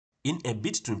In a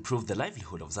bid to improve the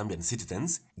livelihood of Zambian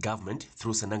citizens, government,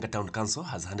 through Senanga Town Council,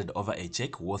 has handed over a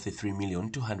check worth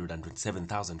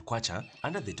 3,227,000 kwacha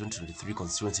under the 2023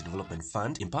 Constituency Development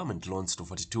Fund empowerment loans to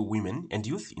 42 women and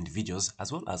youth individuals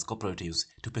as well as cooperatives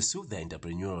to pursue their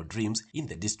entrepreneurial dreams in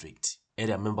the district.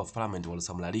 Area Member of Parliament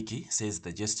WALUSA MULALIKI says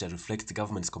the gesture reflects the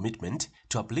government's commitment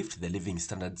to uplift the living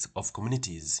standards of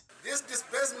communities. This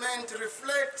disbursement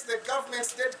reflects the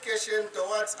government's dedication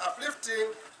towards uplifting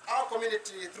our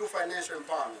community through financial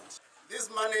empowerment. These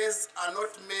monies are not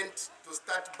meant to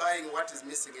start buying what is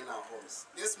missing in our homes.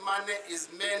 This money is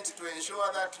meant to ensure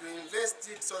that you invest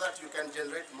it so that you can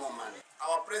generate more money.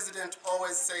 Our president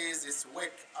always says it's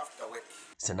work after work.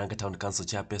 Senanga Town Council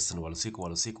Chairperson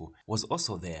WALUSIKU was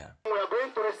also there. We are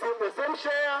going to receive the same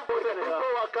share for the people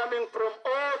who are coming from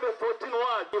all the 14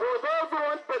 wards. For those who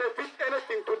won't benefit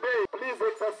anything today, please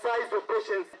exercise your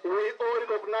patience. We all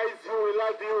recognize you, we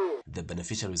love you. The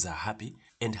beneficiaries are happy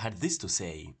and had this to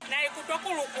say. I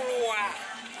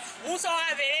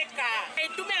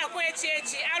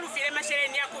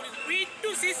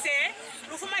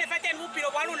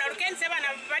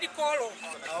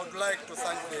would like to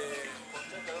thank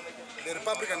the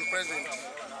Republican President.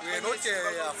 We are not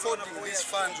affording these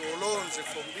funds or loans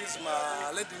from these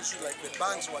lending like the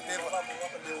banks, whatever.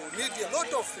 They will need a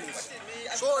lot of things.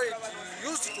 So it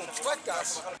used to obstruct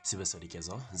us.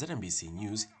 ZNBC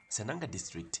News, Senanga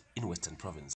District in Western Province.